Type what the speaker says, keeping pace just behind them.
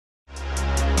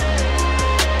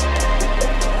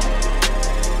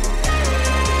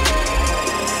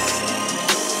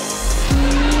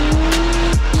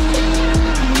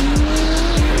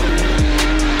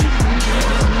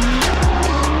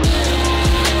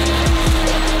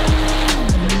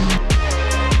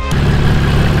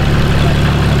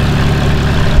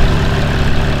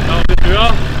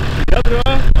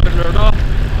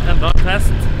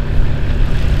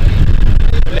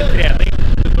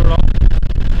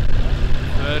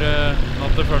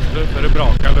fram til første før det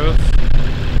braker løs.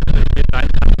 Det blir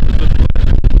rein helvete.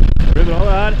 Det blir bra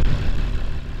det her.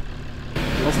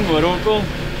 Hvordan går det, onkel?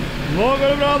 Nå går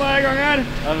det bra, nå er jeg i gang her.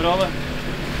 Det er bra det.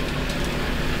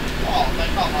 Ja, det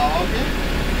kan jeg ha ikke.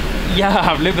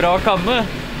 Jævlig bra kanne.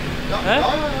 Ja.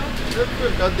 Det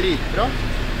funker dritbra.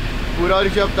 Hvor har du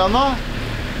kjøpt den da?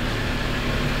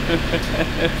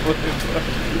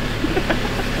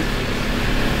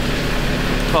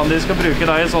 Faen, de skal bruke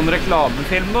deg i sånn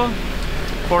reklamefilm da.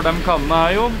 For de kannene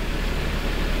her, jo.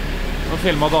 Nå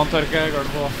filmet du han tørker jeg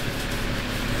gulvet på.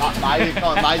 Nei,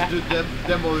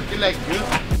 det må du ikke legge ut.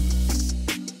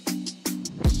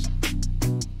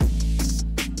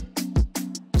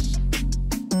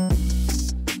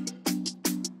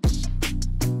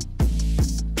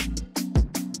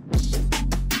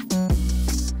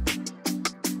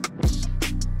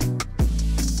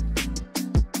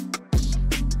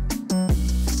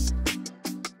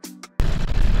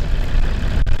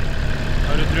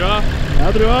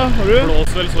 Jeg tror jeg, har du?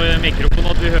 Blås vel så i mikrofonen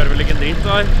at vi hører vel ikke en dritt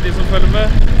der, de som følger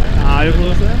med. Nei, vi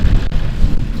får se.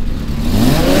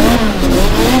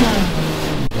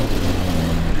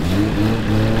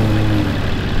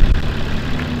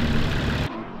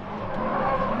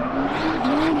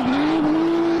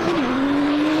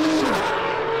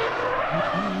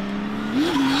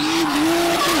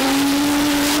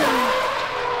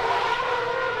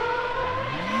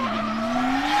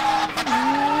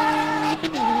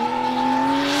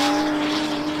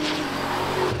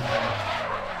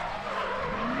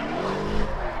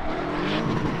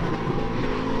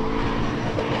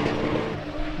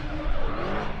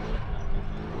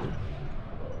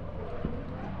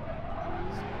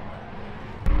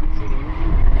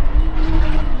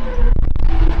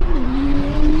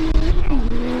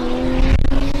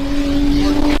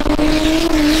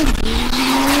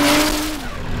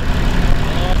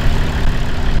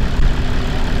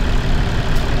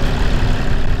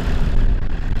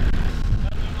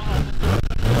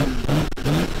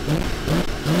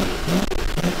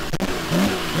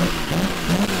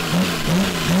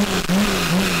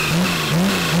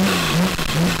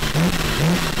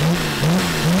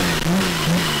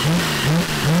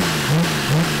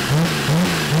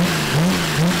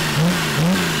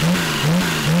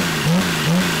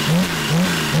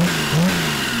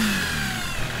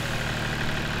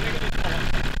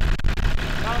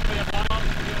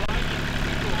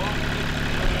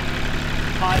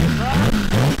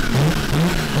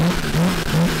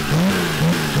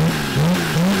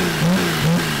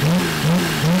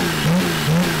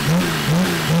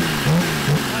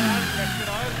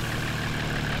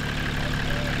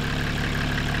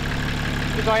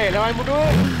 Du tar hele veien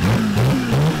bortover.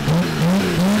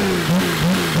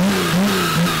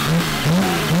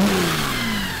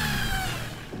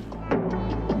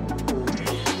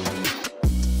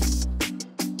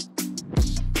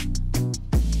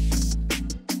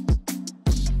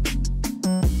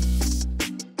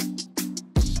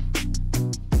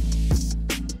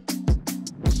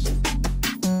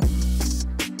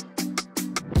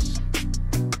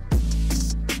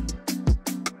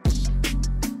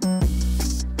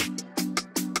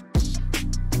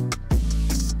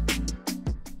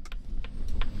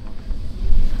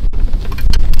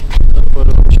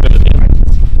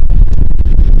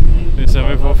 Se om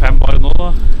vi får 5 bare nå da.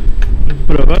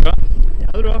 Prøve? Ja,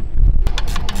 det er bra.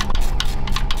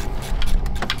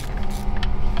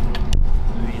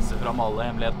 Du viser frem alle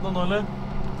hemmelighetene nå, eller?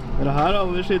 Er det her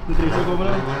alle de skitne triksa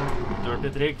kommer her?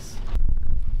 Dirty triks.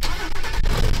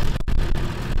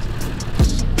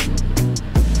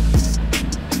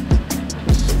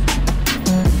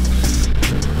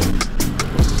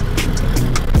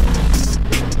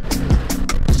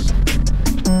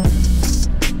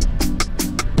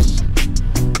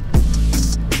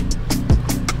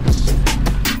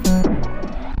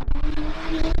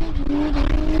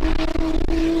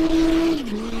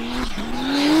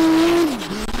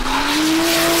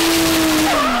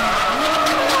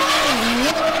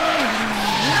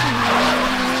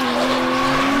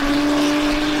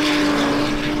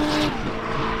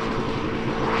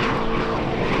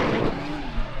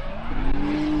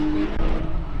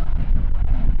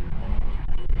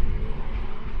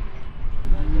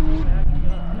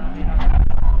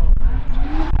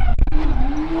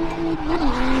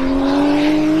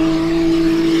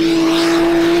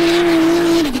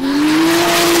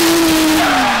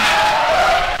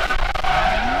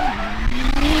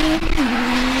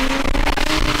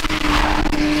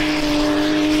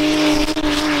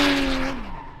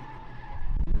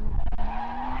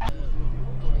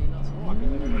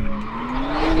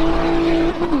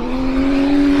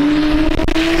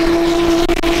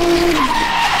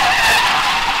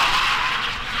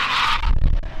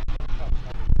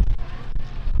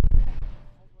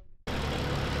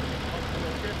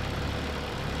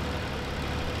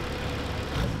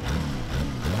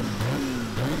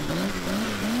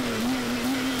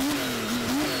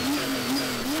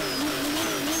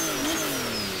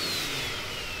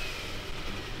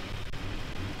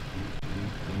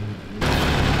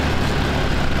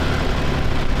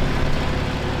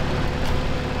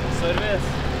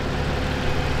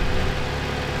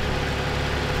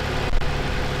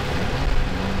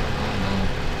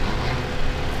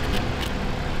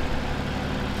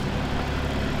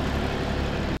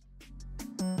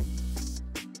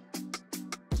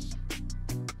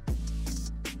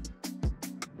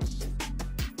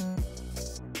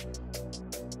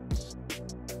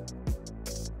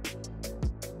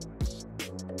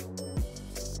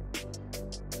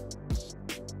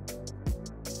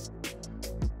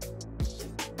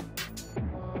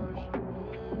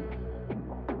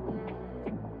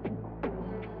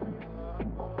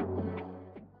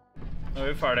 Nå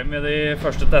er vi ferdig med de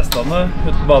første testene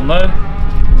ute på banen her.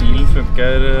 Bilen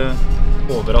funker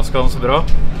overraskende bra.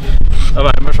 Det er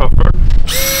verre med sjafferen.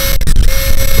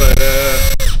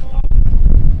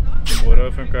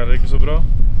 Båret funker heller ikke så bra.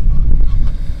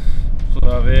 Så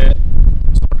da er vi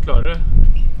snart klare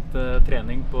til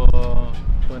trening på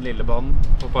den lille banen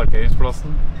på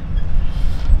parkeringsplassen.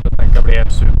 Det tenker jeg blir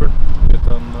helt supert. Litt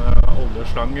en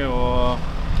oljeslange og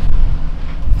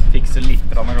fikse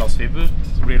litt av glassfiber,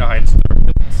 så blir det helt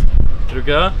strøket. Tror du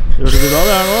ikke det? Gjør det ikke bra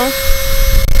det her nå?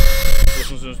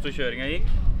 Hvordan synes du kjøringen gikk?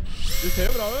 Du ser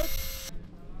jo bra ut.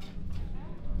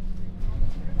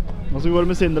 Hvordan går det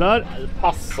med Sindre her? Det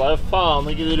passet jo faen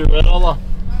ikke de røra da.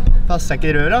 Passer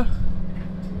ikke røra?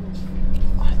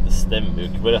 Nei, det stemmer jo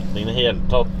ikke på retningen i hele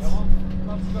tatt.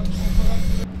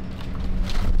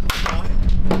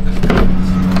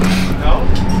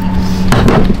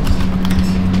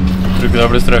 Tror du ikke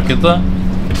det blir strøket da?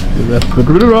 Det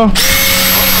blir bra.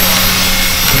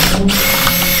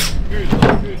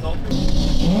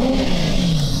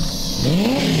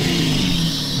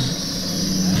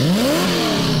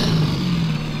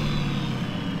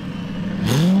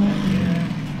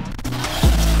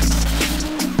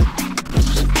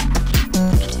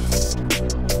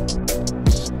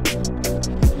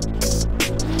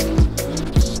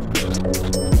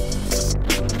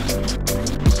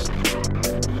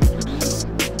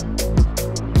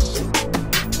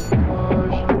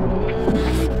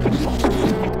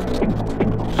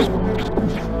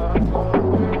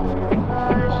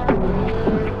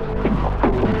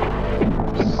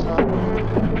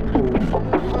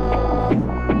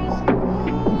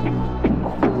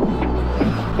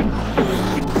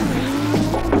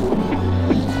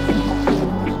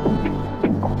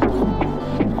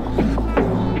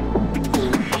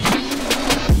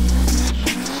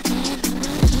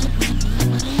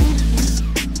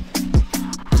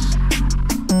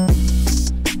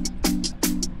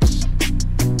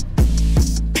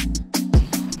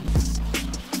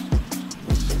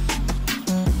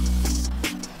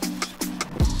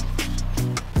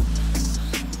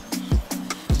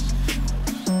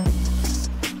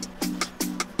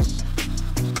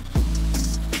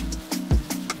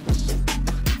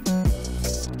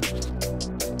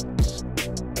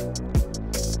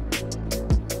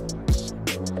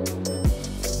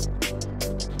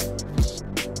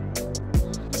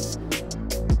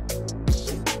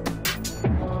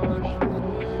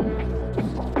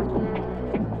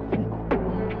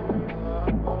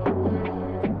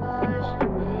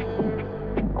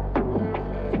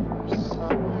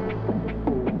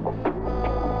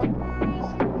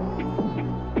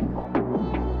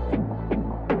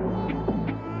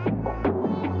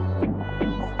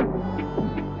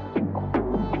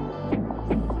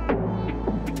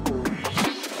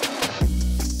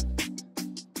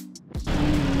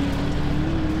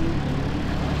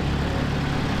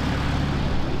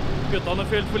 Guttene har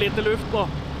fylt for lite luft da.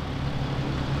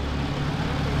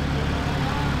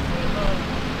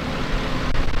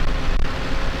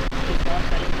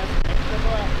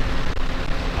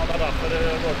 Ja, det er derfor det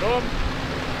går om.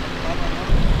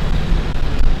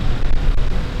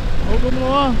 Hva kommer nå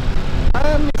da?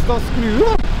 Jeg mistet skruen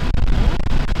da.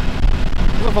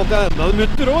 Så fant jeg enda en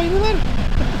mutter også inni der.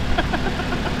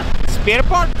 Spare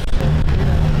part.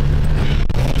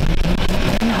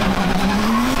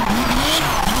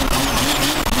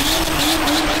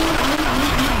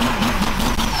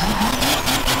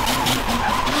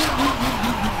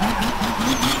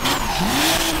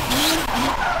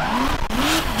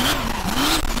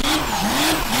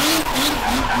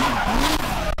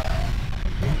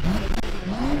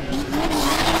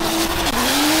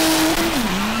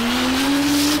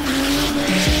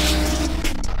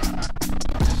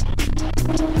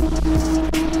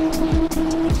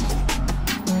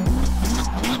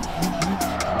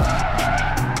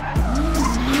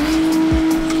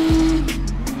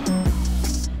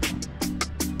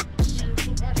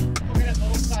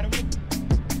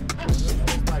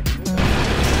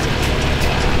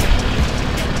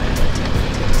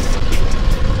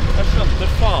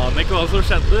 Ikke hva som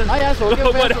skjedde. Nei, jeg så ikke. Det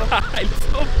var bare helt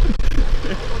sånn.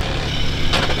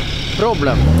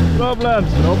 Problem. Ja,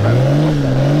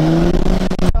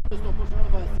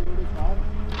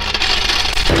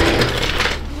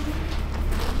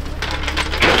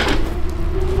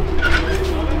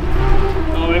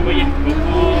 vi må hjelpe opp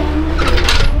og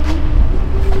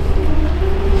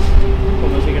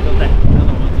kommer sikkert til å dekke det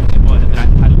nå, men vi bare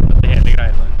dreier helvete hele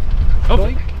greiene. Hopp!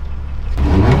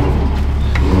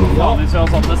 Ja, hvis vi har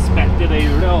satt et spett i det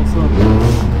hjulet, altså.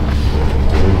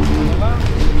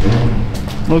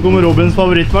 Nå kommer Robins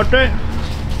favorittverktøy.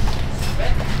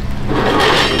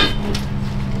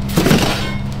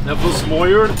 for små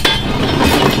hjul.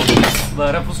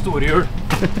 Der er for store hjul.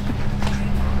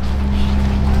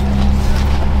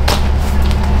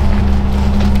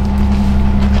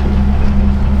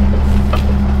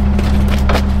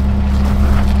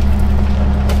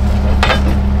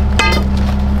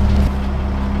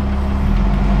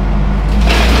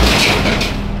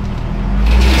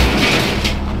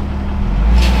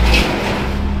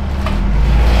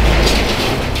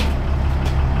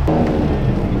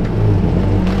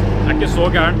 Så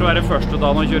gærent å være første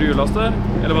dagen å kjøre hjullaster?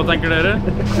 Eller hva tenker dere?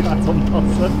 Det er sånn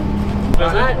passe.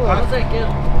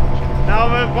 Ja,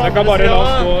 men jeg kan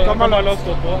bare la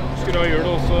stå på, skru av hjulet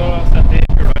og så sette i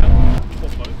hjula igjen.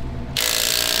 Hoppa ut.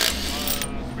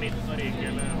 Splitten og rik,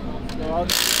 eller...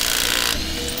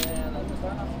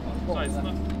 16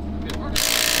 da.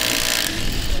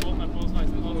 Sånn her på 16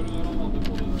 da.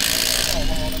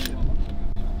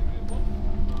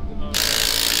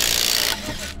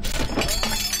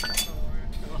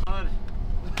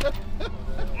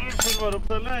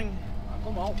 Opptelling.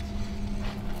 Kom alt.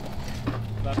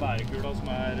 Det er bærekula som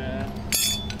er...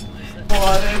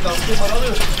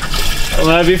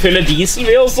 Nei, vi fyller diesel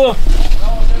vi også.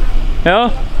 Ja,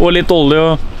 og litt olje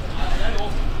og...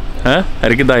 Hæ? Er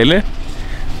det ikke deilig?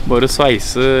 Bare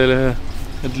sveise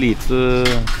et lite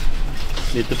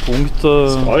punkt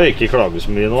og... Skal jo ikke klage så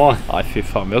mye nå. Nei, fy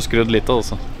faen, vi har skrudd litt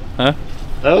altså. Hæ?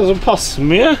 Det er jo så pass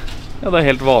mye. Ja, det er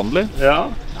helt vanlig. Ja.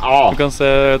 Du kan se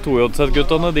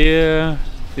 2J-guttene, de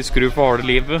skrur på harde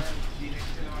livet.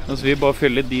 Mens vi bare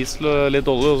fyller litt diesel og litt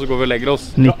olje, og så går vi og legger oss.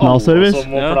 19A-service.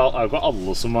 Det er jo ikke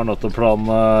alle som har nødt til å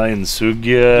plane innsug.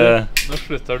 Nå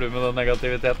slutter du med den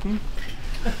negativiteten.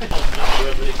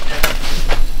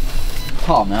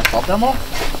 Faen, jeg satt jeg nå.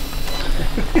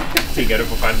 Sigger du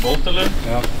på feil bolt, eller?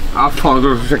 Ja, faen,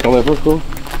 du har sjekket det først, da.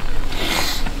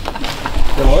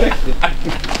 Det var riktig.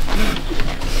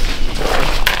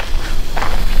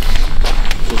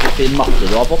 Så fin matte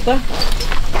du har fått det.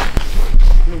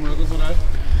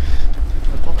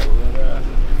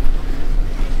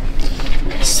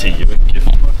 Sier jo ikke.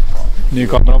 Ny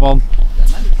kameramann.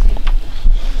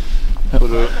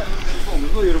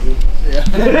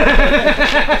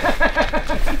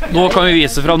 Nå kan vi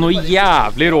vise fram noen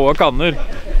jævlig råe kanner.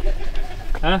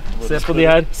 Hæ? Se på de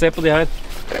her, se på de her.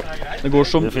 Det går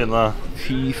som... De fine.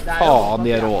 Fy faen, de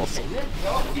er rå altså.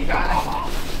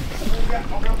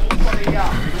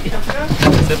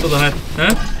 Se på det her. Hæ?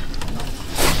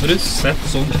 Har du sett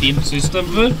sånn fint system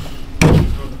før?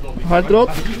 Helt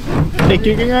rått.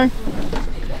 Ikke engang.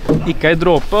 Ikke ei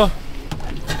dråpe.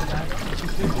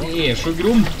 Det er så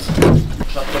gromt.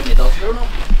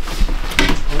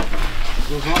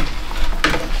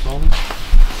 Sånn.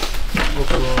 Og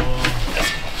så...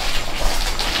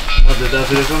 Det er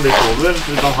sånn litt over.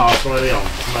 Den her skal være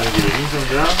janten med grillen, skjønner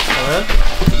du?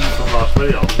 Sånn der skal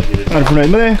være janten med grillen. Er du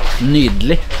fornøyd med det?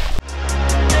 Nydelig.